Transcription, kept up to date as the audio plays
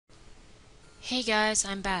Hey guys,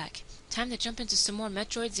 I'm back. Time to jump into some more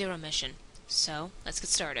Metroid Zero mission. So, let's get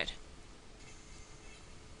started.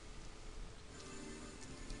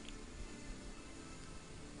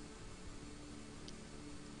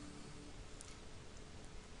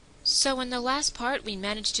 So in the last part, we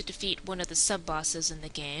managed to defeat one of the sub-bosses in the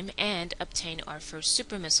game and obtain our first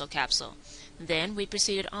super missile capsule. Then we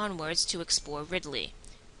proceeded onwards to explore Ridley.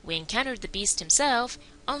 We encountered the beast himself,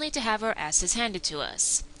 only to have our asses handed to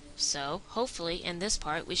us. So, hopefully in this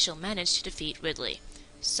part we shall manage to defeat Ridley.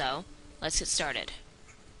 So, let's get started.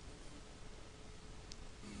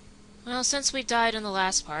 Well, since we died in the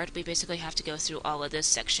last part, we basically have to go through all of this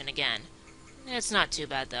section again. It's not too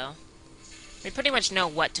bad, though. We pretty much know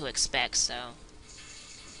what to expect, so...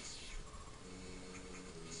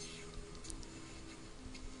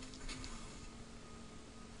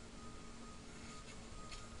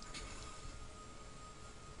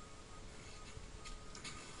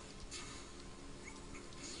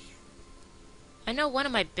 I know one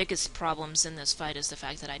of my biggest problems in this fight is the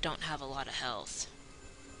fact that I don't have a lot of health.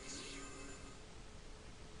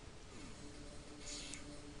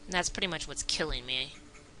 And that's pretty much what's killing me.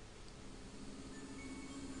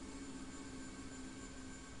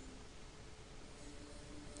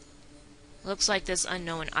 Looks like this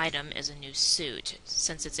unknown item is a new suit.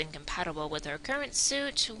 Since it's incompatible with our current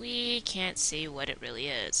suit, we can't see what it really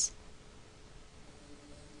is.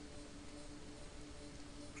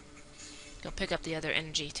 Go pick up the other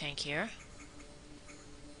energy tank here.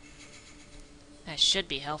 That should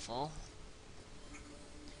be helpful.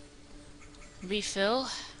 Refill,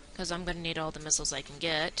 because I'm going to need all the missiles I can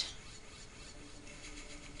get.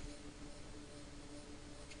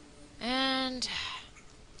 And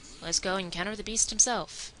let's go encounter the beast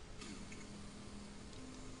himself.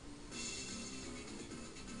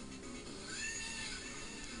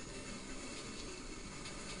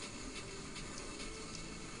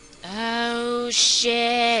 Oh,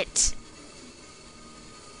 shit!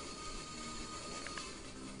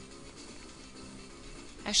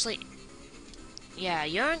 Actually, yeah,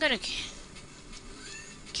 you aren't gonna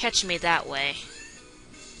catch me that way.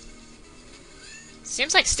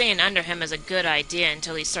 Seems like staying under him is a good idea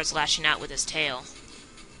until he starts lashing out with his tail.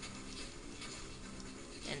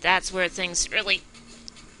 And that's where things really...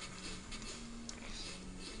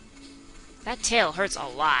 That tail hurts a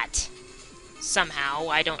lot. Somehow,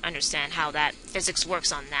 I don't understand how that physics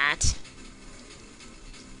works on that.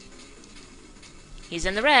 He's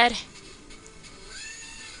in the red.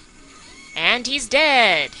 And he's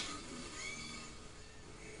dead!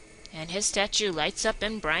 And his statue lights up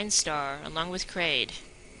in Brian's star, along with Kraid.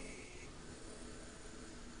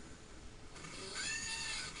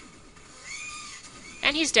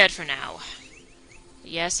 And he's dead for now.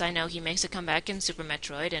 Yes, I know he makes a comeback in Super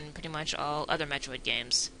Metroid and pretty much all other Metroid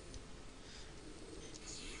games.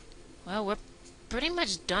 Well, we're pretty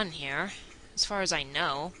much done here, as far as I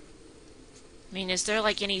know. I mean, is there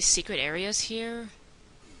like any secret areas here?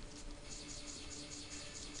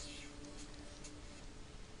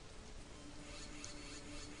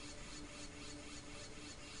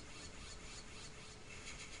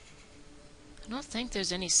 I don't think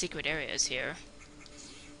there's any secret areas here.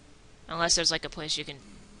 Unless there's like a place you can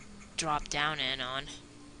drop down in on.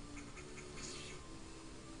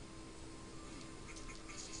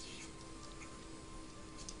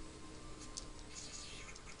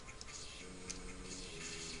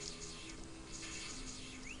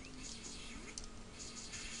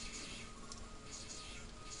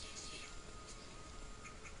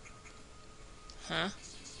 Huh?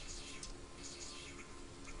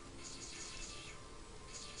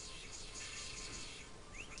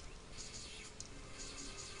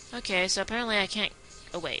 Okay, so apparently I can't...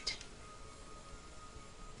 Oh, wait.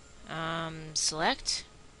 Select?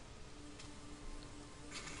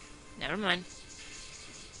 Never mind.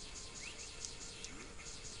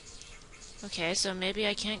 Okay, so maybe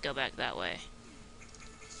I can't go back that way.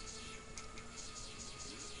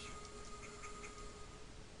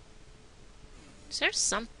 Is there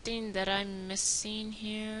something that I'm missing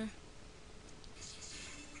here?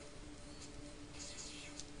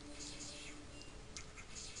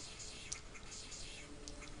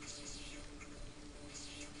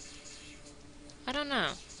 I don't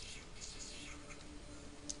know.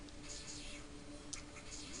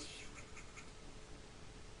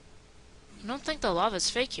 I don't think the lava's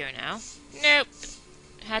fake here now. Nope.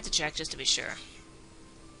 Had to check just to be sure.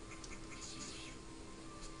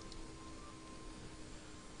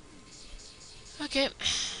 Okay.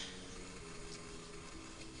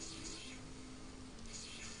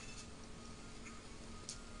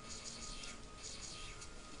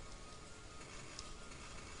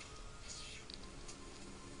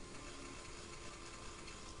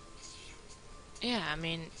 Yeah, I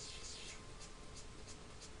mean...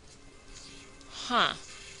 Huh.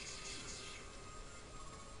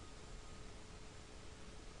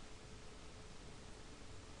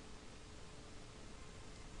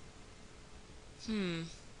 Hmm.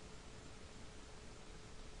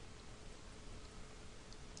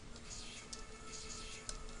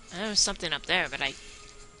 There was something up there, but I...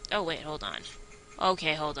 Oh, wait, hold on.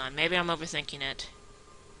 Okay, hold on. Maybe I'm overthinking it.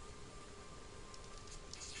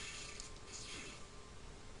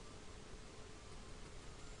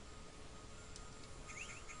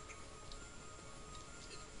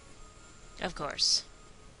 Of course.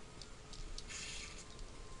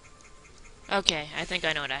 Okay, I think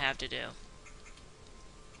I know what I have to do.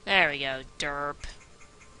 There we go, derp.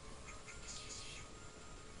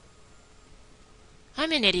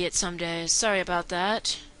 I'm an idiot some days. Sorry about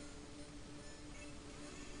that.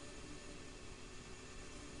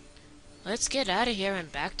 Let's get out of here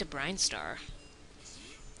and back to Brinestar.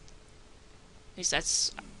 At least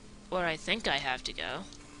that's where I think I have to go.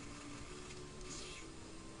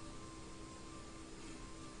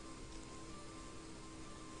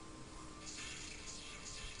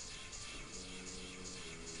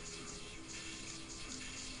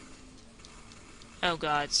 Oh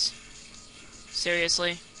gods.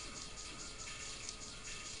 Seriously?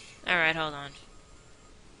 Alright, hold on.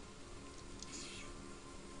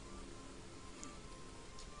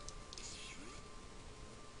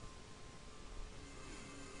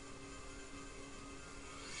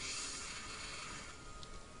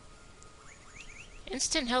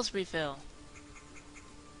 Instant health refill.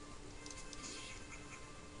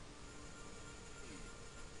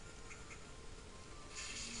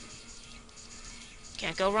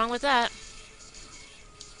 Can't go wrong with that.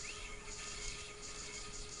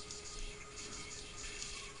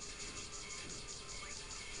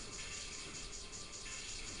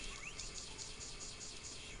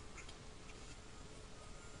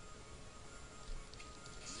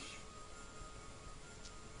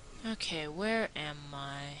 Okay, where am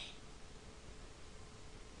I?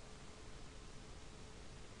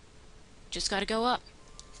 Just gotta go up.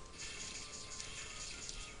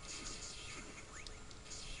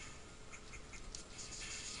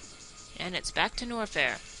 And it's back to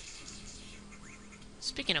Norfair.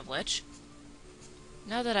 Speaking of which,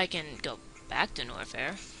 now that I can go back to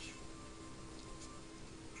Norfair...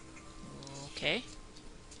 Okay.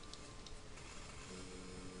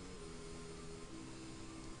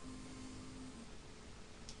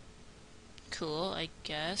 Cool, I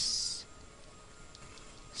guess.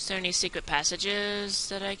 Is there any secret passages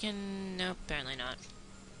that I can... Nope, apparently not.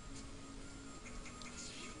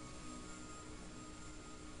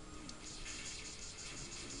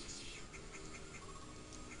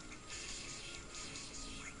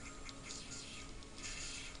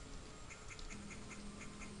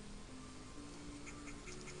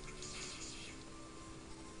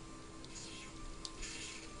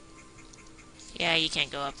 Yeah, you can't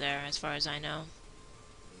go up there, as far as I know.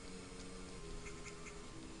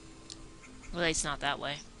 Well, at least not that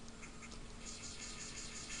way.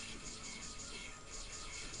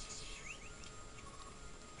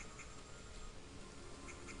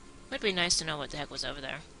 Would be nice to know what the heck was over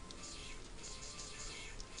there.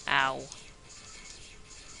 Ow.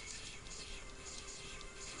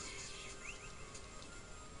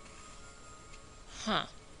 Huh.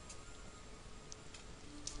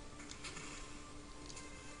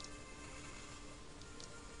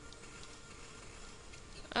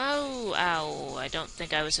 Oh, ow. I don't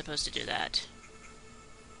think I was supposed to do that.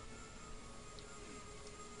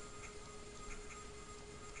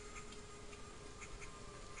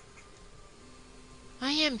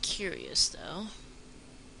 I am curious, though.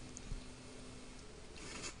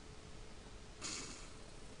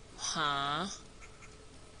 Huh?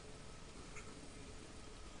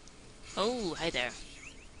 Oh, hi there.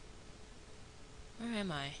 Where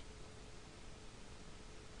am I?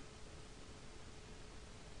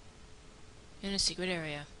 In a secret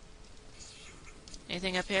area.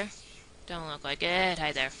 Anything up here? Don't look like it.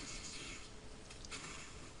 Hi there.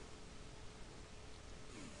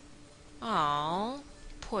 Aww.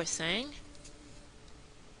 Poor thing.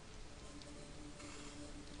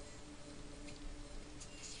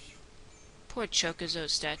 Poor Chocozo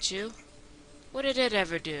statue. What did it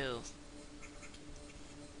ever do?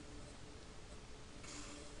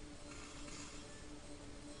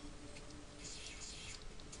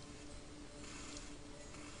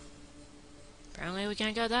 Apparently we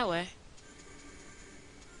can't go that way.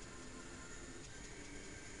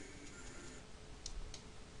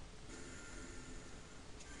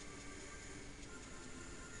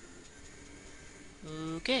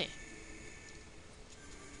 Okay.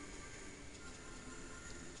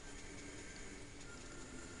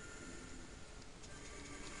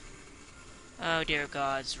 Oh dear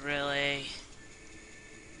gods, really?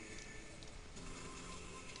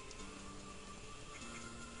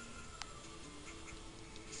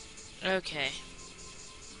 Okay.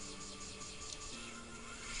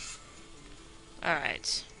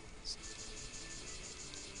 Alright.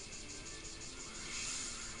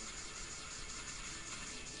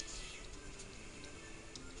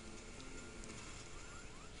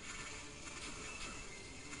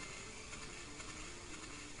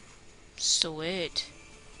 Sweet.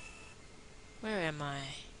 Where am I?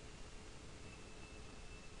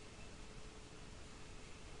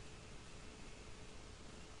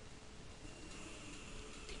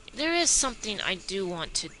 There is something I do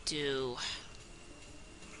want to do.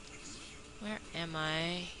 Where am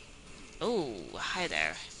I? Oh, hi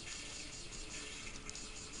there.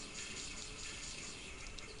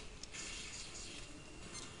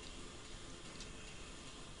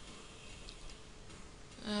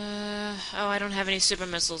 Oh, I don't have any super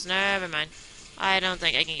missiles. Never mind. I don't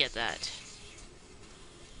think I can get that.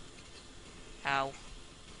 Ow.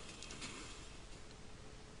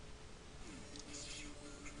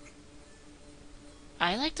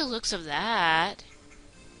 I like the looks of that.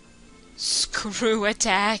 Screw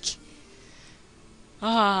attack.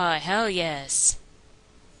 Ah, oh, hell yes.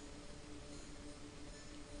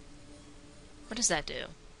 What does that do?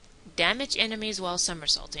 Damage enemies while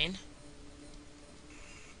somersaulting.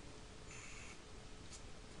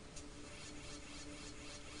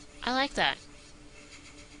 I like that.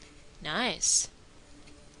 Nice.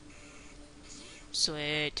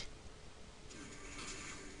 Sweet.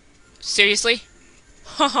 Seriously?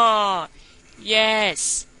 Haha!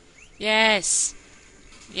 Yes! Yes!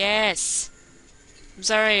 Yes! I'm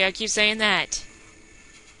sorry, I keep saying that.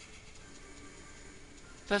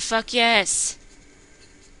 But fuck yes!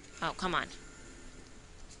 Oh, come on.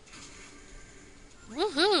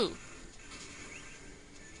 Woohoo!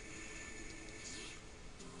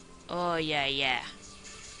 Oh, yeah, yeah.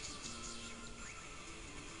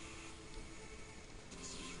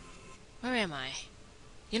 Where am I?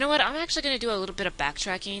 You know what? I'm actually going to do a little bit of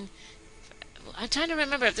backtracking. I'm trying to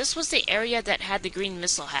remember if this was the area that had the green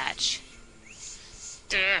missile hatch.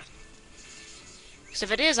 Because if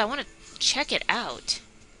it is, I want to check it out.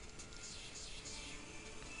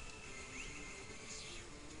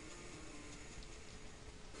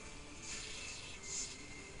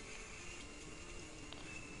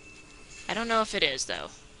 I don't know if it is, though.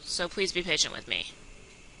 So please be patient with me.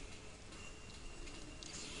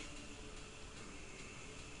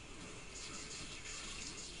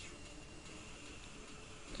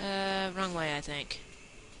 Wrong way, I think.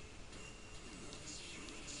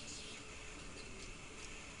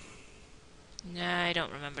 Nah, I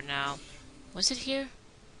don't remember now. Was it here?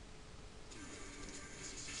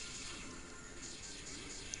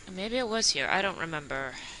 Maybe it was here. I don't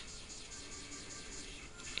remember.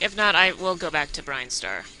 If not, I will go back to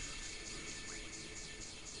Brinestar.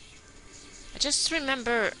 I just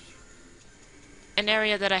remember an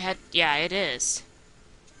area that I had... Yeah, it is.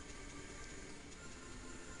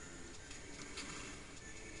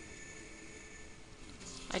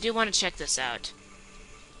 I do want to check this out.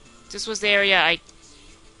 This was the area I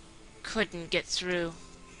couldn't get through.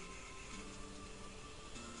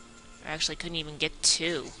 Or actually couldn't even get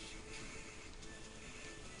to.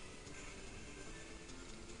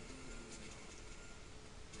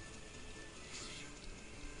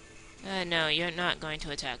 No, you're not going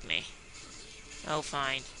to attack me. Oh,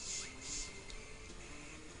 fine.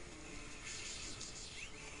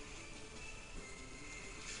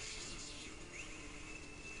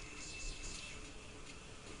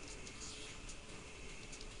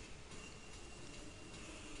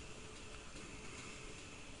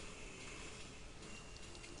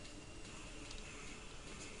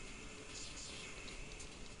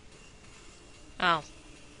 Oh.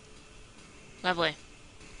 Lovely.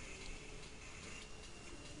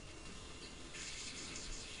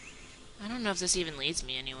 I don't know if this even leads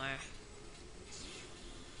me anywhere.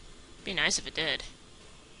 Be nice if it did.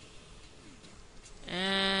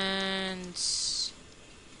 And...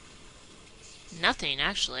 nothing,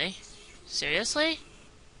 actually. Seriously?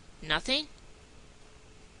 Nothing?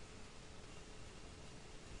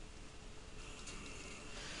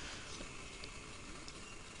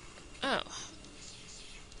 Oh.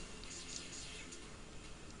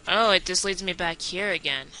 Oh, it just leads me back here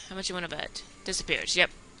again. How much you want to bet? Disappears,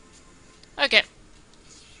 yep. Okay.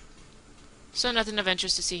 So nothing of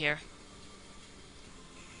interest to see here.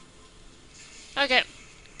 Okay.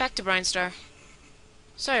 Back to Brinestar.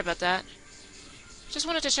 Sorry about that. Just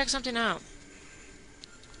wanted to check something out.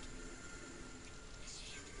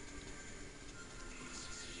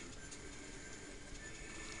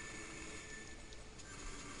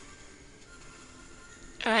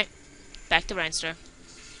 Alright, back to Rhinester.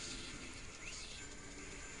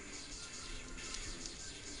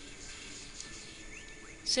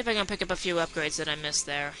 See if I can pick up a few upgrades that I missed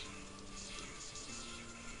there.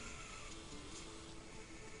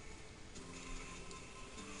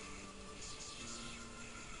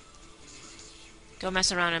 Go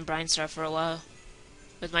mess around in Brinestar for a while.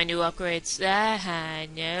 With my new upgrades. Ah,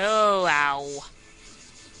 no. Ow.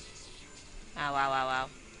 Ow, ow, ow, ow.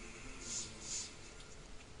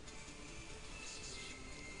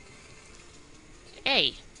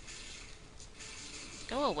 Hey.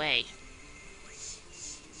 Go away.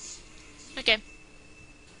 Okay.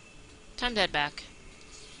 Time to head back.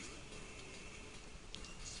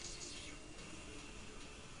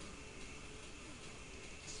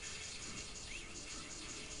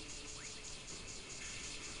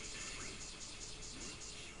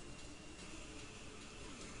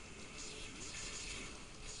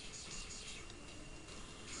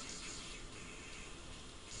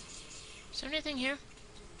 Is there anything here?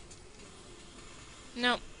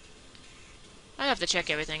 Nope. I have to check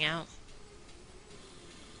everything out.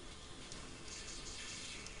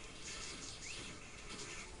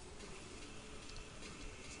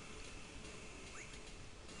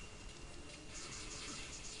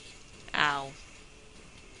 Ow.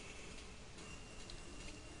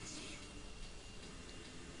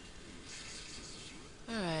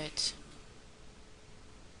 Alright.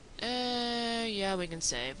 Yeah, we can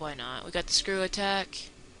save. Why not? We got the screw attack.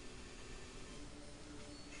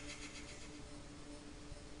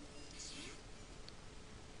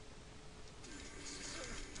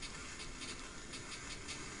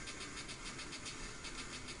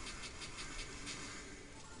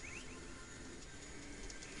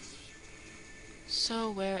 So,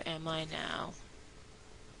 where am I now?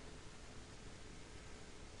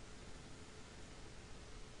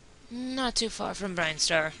 Not too far from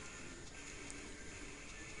Brinestar.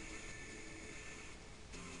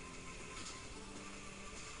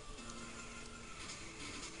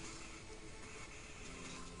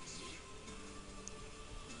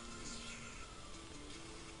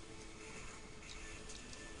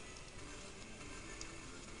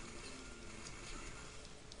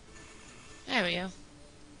 There we go.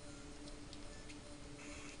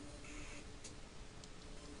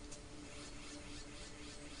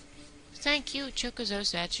 Thank you, Chocozo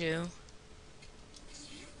statue.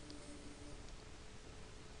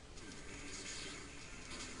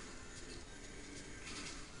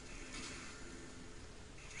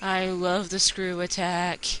 I love the screw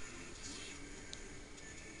attack.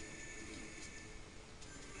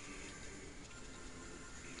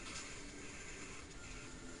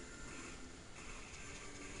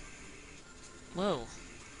 Whoa.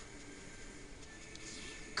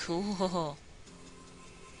 Cool.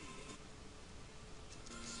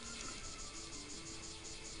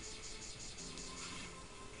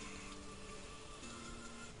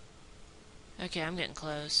 Okay, I'm getting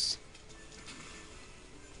close.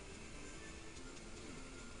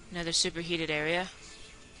 Another superheated area.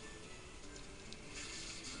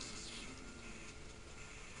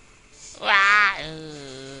 Ah,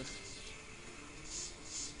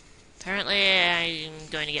 apparently, I'm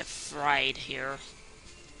going to get fried here.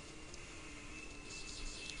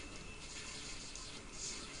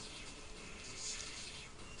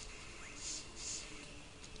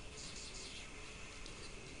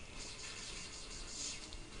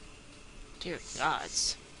 Dear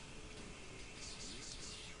gods.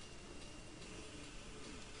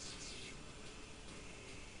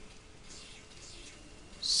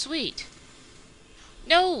 Sweet.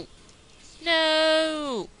 No!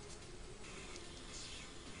 No!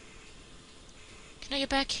 Can I get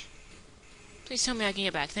back? Please tell me I can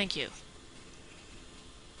get back. Thank you.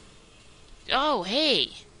 Oh, hey!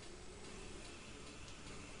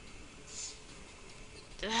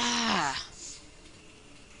 Ah!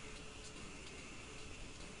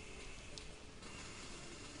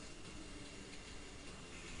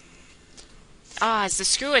 Ah, it's the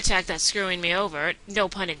screw attack that's screwing me over. No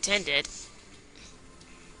pun intended.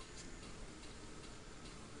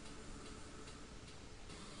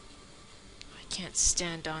 I can't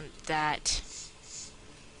stand on that.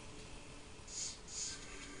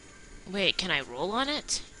 Wait, can I roll on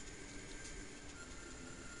it?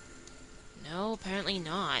 No, apparently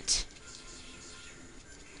not.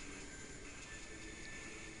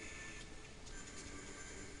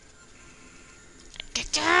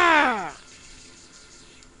 Gah!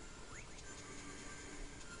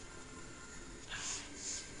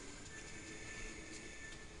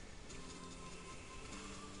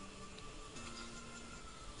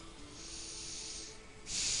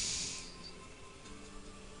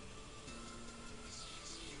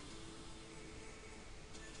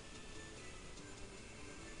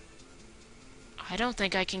 I don't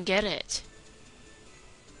think I can get it.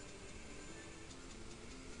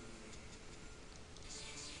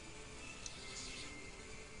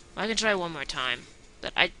 I can try one more time,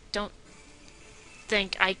 but I don't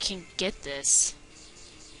think I can get this.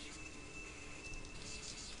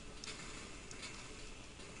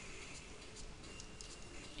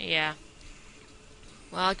 Yeah.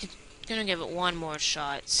 Well, I'm gonna give it one more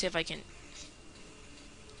shot. See if I can...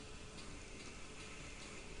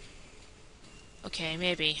 Okay,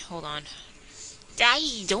 maybe. Hold on.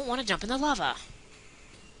 I don't want to jump in the lava.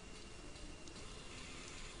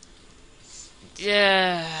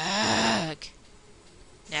 Ugh.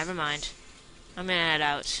 Never mind. I'm gonna head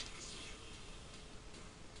out.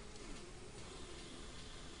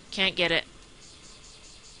 Can't get it.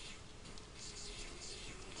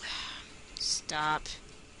 Stop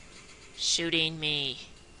shooting me.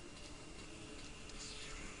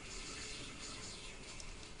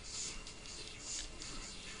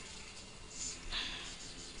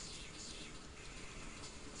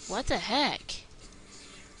 What the heck?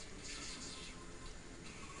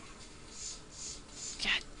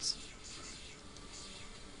 God.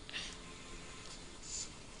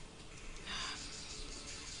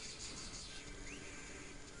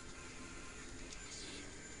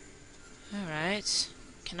 Alright.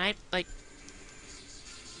 Can I, like...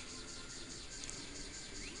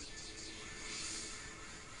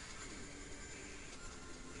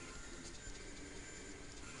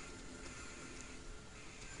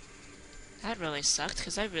 That really sucked,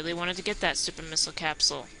 because I really wanted to get that super missile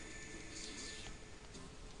capsule.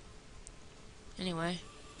 Anyway.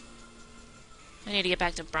 I need to get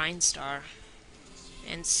back to Brinestar.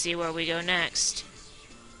 And see where we go next.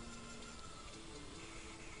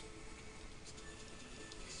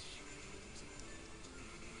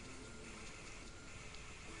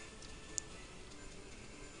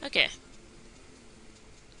 Okay.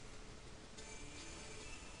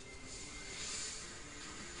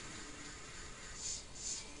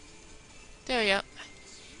 There we go.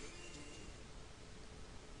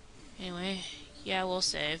 Anyway, yeah, we'll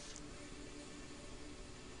save.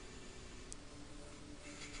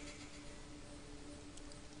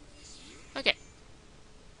 Okay.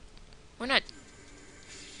 We're not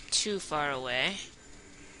too far away.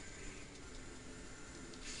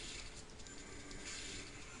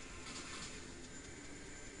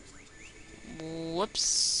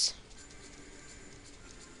 Whoops.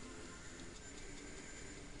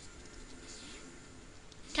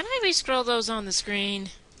 Can I re-scroll those on the screen?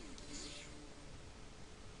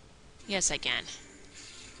 Yes, I can.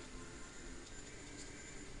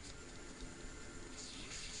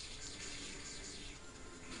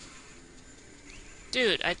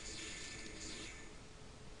 Dude,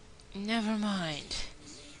 never mind.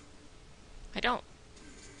 I don't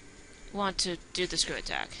want to do the screw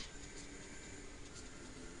attack.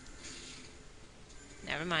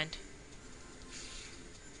 Never mind.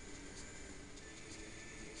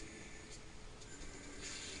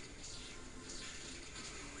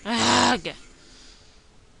 Ugh!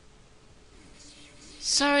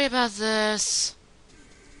 Sorry about this.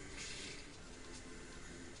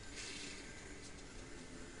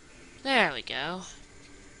 There we go.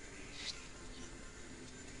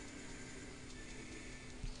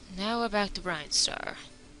 Now we're back to Brinestar.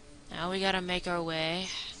 Now we gotta make our way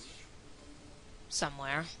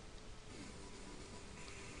somewhere.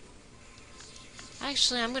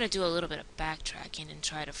 Actually, I'm gonna do a little bit of backtracking and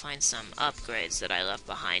try to find some upgrades that I left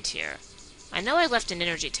behind here. I know I left an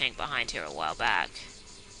energy tank behind here a while back.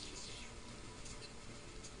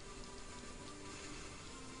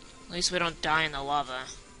 At least we don't die in the lava.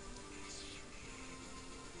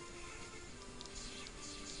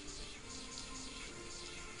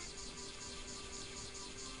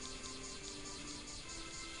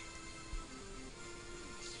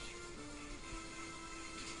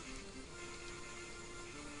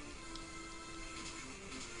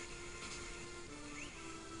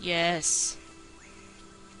 Yes.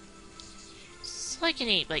 Is there like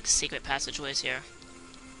any like secret passageways here?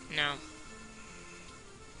 No.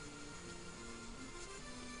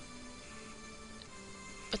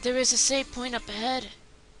 But there is a save point up ahead.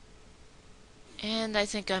 And I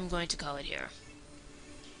think I'm going to call it here.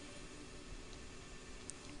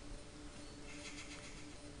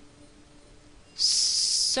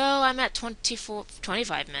 So I'm at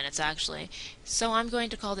 25 minutes actually. So I'm going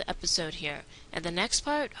to call the episode here. And the next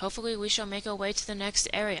part, hopefully we shall make our way to the next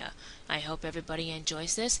area. I hope everybody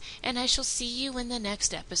enjoys this, and I shall see you in the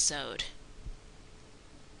next episode.